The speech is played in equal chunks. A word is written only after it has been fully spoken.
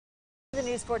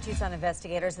the N4T Tucson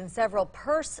investigators in several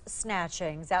purse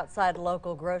snatchings outside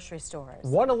local grocery stores.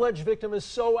 One alleged victim is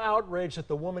so outraged that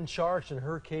the woman charged in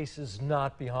her case is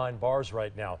not behind bars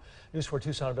right now. N4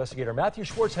 Tucson investigator Matthew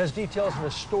Schwartz has details in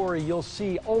a story you'll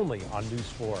see only on News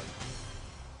 4.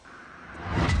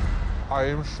 I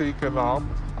am shaken up.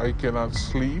 I cannot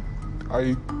sleep.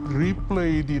 I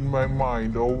replayed in my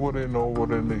mind over and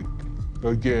over and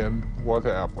again what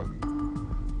happened.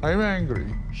 I'm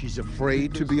angry. She's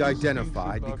afraid to be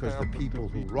identified because the people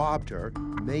who robbed her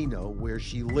may know where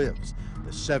she lives.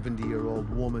 The 70-year-old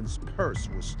woman's purse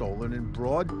was stolen in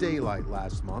broad daylight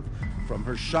last month from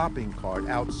her shopping cart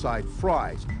outside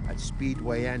Fry's at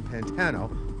Speedway and Pantano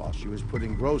while she was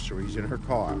putting groceries in her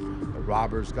car. The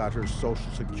robbers got her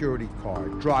Social Security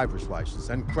card, driver's license,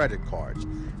 and credit cards,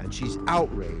 and she's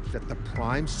outraged that the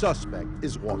prime suspect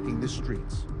is walking the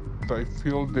streets. I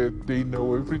feel that they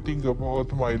know everything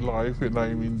about my life and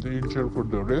I'm in danger for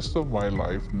the rest of my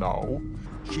life now.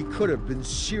 She could have been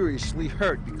seriously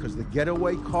hurt because the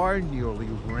getaway car nearly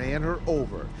ran her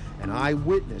over. An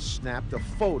eyewitness snapped a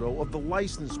photo of the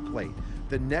license plate.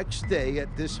 The next day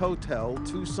at this hotel,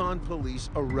 Tucson police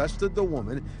arrested the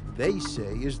woman they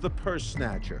say is the purse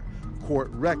snatcher.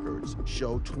 Court records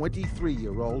show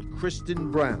 23-year-old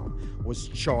Kristen Brown was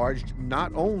charged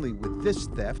not only with this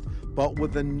theft, but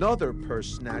with another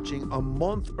purse snatching a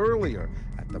month earlier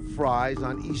at the Fry's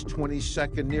on East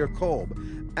 22nd near Kolb.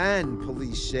 And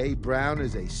police say Brown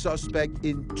is a suspect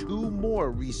in 2 more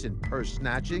recent purse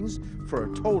snatchings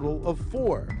for a total of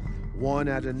 4. One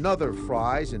at another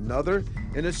Fry's, another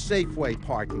in a Safeway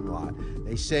parking lot.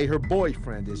 They say her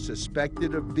boyfriend is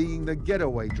suspected of being the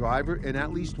getaway driver in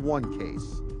at least one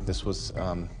case. This was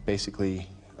basically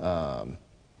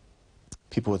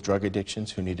people with drug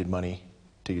addictions who needed money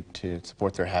to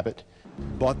support their habit.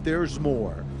 But there's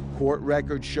more. Court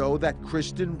records show that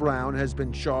Kristen Brown has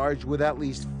been charged with at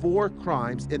least 4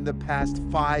 crimes in the past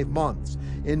 5 months.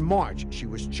 In March, she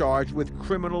was charged with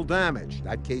criminal damage.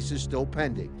 That case is still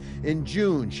pending. In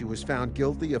June, she was found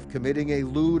guilty of committing a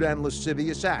lewd and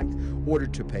lascivious act,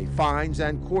 ordered to pay fines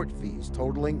and court fees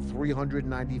totaling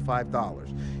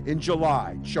 $395. In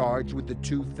July, charged with the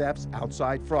 2 thefts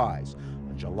outside Fry's.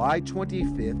 On July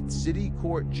 25th, City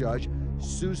Court Judge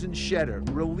Susan Shetter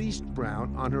released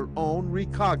Brown on her own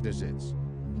recognizance.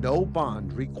 No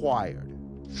bond required.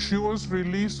 She was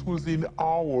released within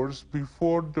hours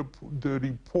before the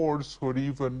reports were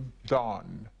even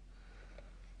done.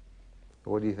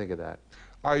 What do you think of that?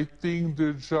 I think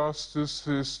the justice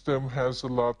system has a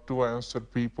lot to answer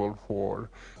people for.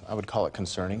 I would call it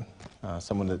concerning.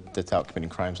 Someone that's out committing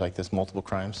crimes like this, multiple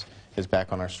crimes, is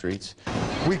back on our streets.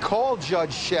 We called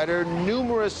Judge Shetter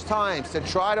numerous times to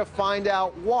try to find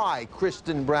out why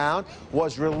Kristen Brown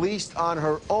was released on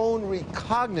her own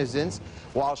recognizance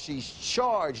while she's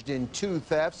charged in 2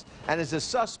 thefts and is a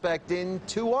suspect in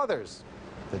 2 others.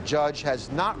 The judge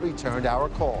has not returned our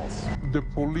calls. The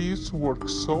police work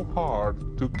so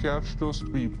hard to catch those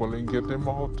people and get them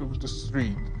out of the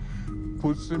street,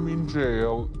 puts them in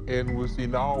jail, and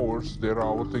within hours they're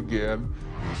out again.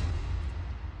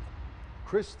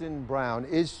 Kristen Brown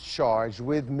is charged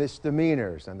with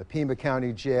misdemeanors, and the Pima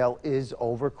County Jail is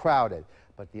overcrowded.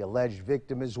 But the alleged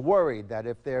victim is worried that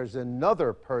if there's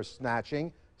another purse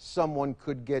snatching, someone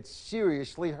could get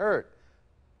seriously hurt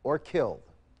or killed.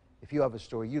 If you have a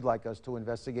story you'd like us to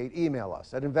investigate, email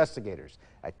us at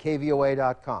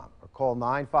investigators@KVOA.com or call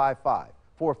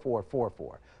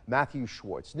 955-4444. Matthew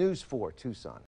Schwartz, News 4 Tucson.